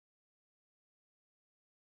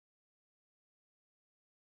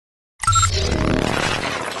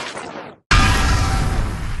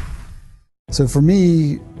So for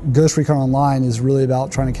me, Ghost Recon Online is really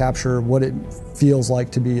about trying to capture what it feels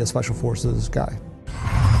like to be a Special Forces guy.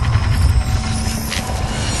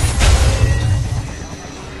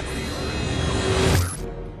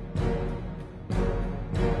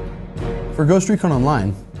 For Ghost Recon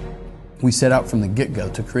Online, we set out from the get-go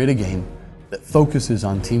to create a game that focuses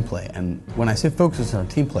on team play. And when I say focuses on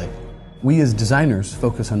team play, we as designers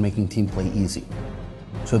focus on making team play easy.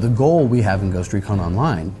 So the goal we have in Ghost Recon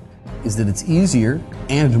Online is that it's easier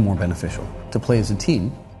and more beneficial to play as a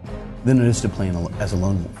team than it is to play as a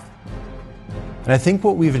lone wolf. And I think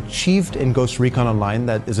what we've achieved in Ghost Recon Online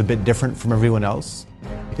that is a bit different from everyone else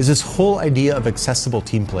is this whole idea of accessible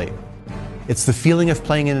team play. It's the feeling of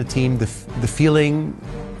playing in a team, the feeling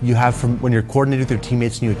you have from when you're coordinated with your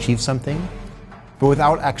teammates and you achieve something, but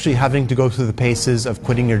without actually having to go through the paces of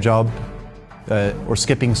quitting your job or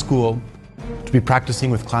skipping school, to be practicing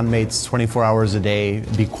with clanmates 24 hours a day,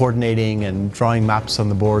 be coordinating and drawing maps on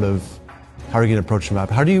the board of how are you going to approach the map.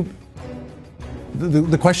 How do you,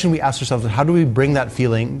 the question we ask ourselves is how do we bring that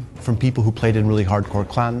feeling from people who played in really hardcore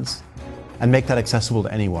clans and make that accessible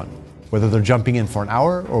to anyone, whether they're jumping in for an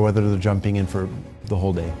hour or whether they're jumping in for the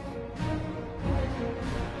whole day.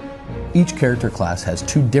 Each character class has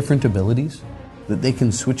two different abilities that they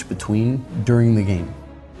can switch between during the game.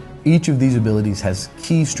 Each of these abilities has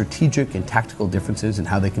key strategic and tactical differences in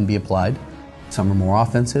how they can be applied. Some are more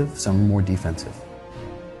offensive, some are more defensive.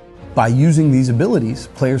 By using these abilities,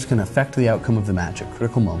 players can affect the outcome of the match at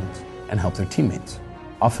critical moments and help their teammates.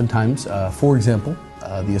 Oftentimes, for example,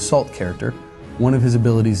 the Assault character, one of his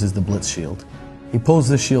abilities is the Blitz Shield. He pulls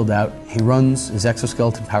this shield out, he runs, his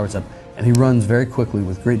exoskeleton powers up, and he runs very quickly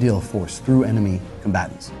with a great deal of force through enemy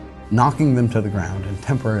combatants, knocking them to the ground and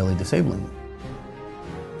temporarily disabling them.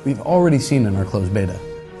 We've already seen in our closed beta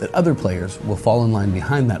that other players will fall in line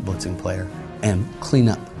behind that blitzing player and clean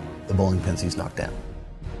up the bowling pins he's knocked down.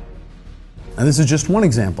 Now this is just one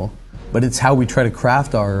example, but it's how we try to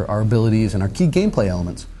craft our abilities and our key gameplay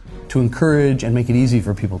elements to encourage and make it easy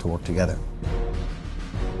for people to work together.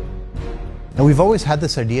 And we've always had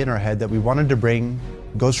this idea in our head that we wanted to bring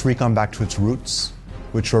Ghost Recon back to its roots,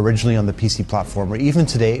 which were originally on the PC platform, where even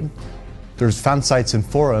today, there's fan sites and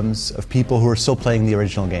forums of people who are still playing the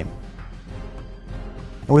original game.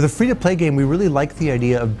 And with a free-to-play game, we really like the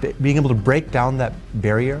idea of being able to break down that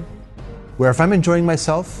barrier, where if I'm enjoying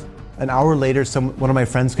myself, an hour later, one of my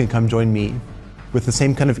friends can come join me with the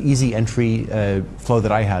same kind of easy entry flow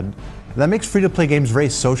that I had. And that makes free-to-play games very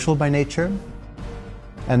social by nature,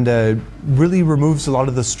 and really removes a lot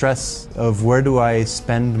of the stress of where do I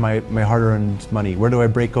spend my hard-earned money, where do I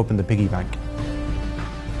break open the piggy bank.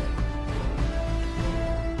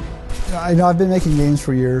 I know I've been making games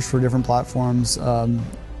for years for different platforms, but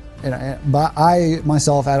I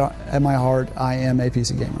myself, at my heart, I am a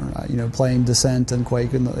PC gamer. You know, playing Descent and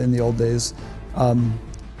Quake in the old days.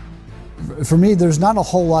 For me, there's not a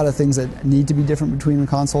whole lot of things that need to be different between a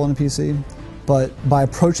console and a PC, but by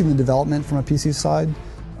approaching the development from a PC side,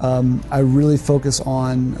 I really focus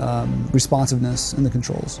on responsiveness in the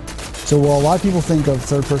controls. So while a lot of people think of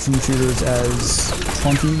third-person shooters as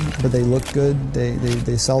clunky, but they look good,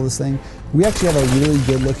 they sell this thing, we actually have a really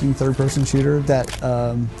good-looking third-person shooter that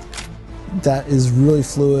that is really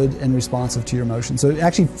fluid and responsive to your motion. So it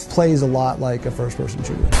actually plays a lot like a first-person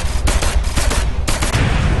shooter.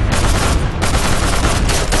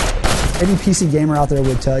 Any PC gamer out there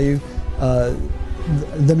would tell you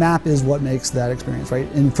the map is what makes that experience, right?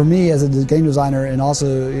 And for me, as a game designer and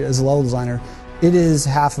also as a level designer, it is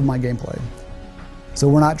half of my gameplay. So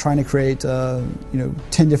we're not trying to create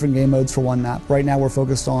 10 different game modes for one map. Right now we're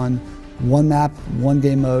focused on one map, one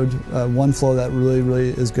game mode, one flow that really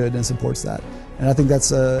is good and supports that. And I think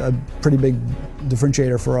that's a pretty big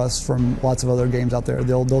differentiator for us from lots of other games out there.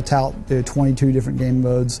 They'll tout 22 different game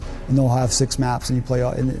modes and they'll have 6 maps and you play,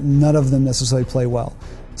 and none of them necessarily play well.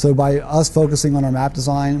 So by us focusing on our map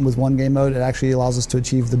design with one game mode, it actually allows us to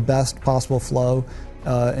achieve the best possible flow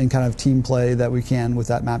and kind of team play that we can with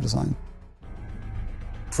that map design.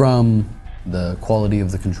 From the quality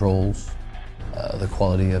of the controls, the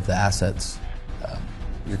quality of the assets,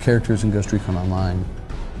 your characters in Ghost Recon Online,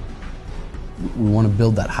 we want to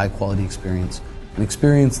build that high quality experience, an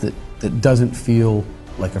experience that doesn't feel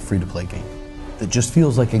like a free-to-play game, that just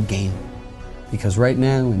feels like a game. Because right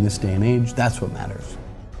now, in this day and age, that's what matters.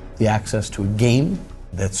 The access to a game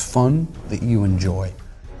that's fun, that you enjoy.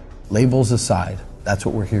 Labels aside, that's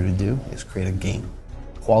what we're here to do, is create a game.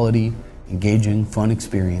 Quality, engaging, fun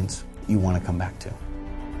experience you want to come back to.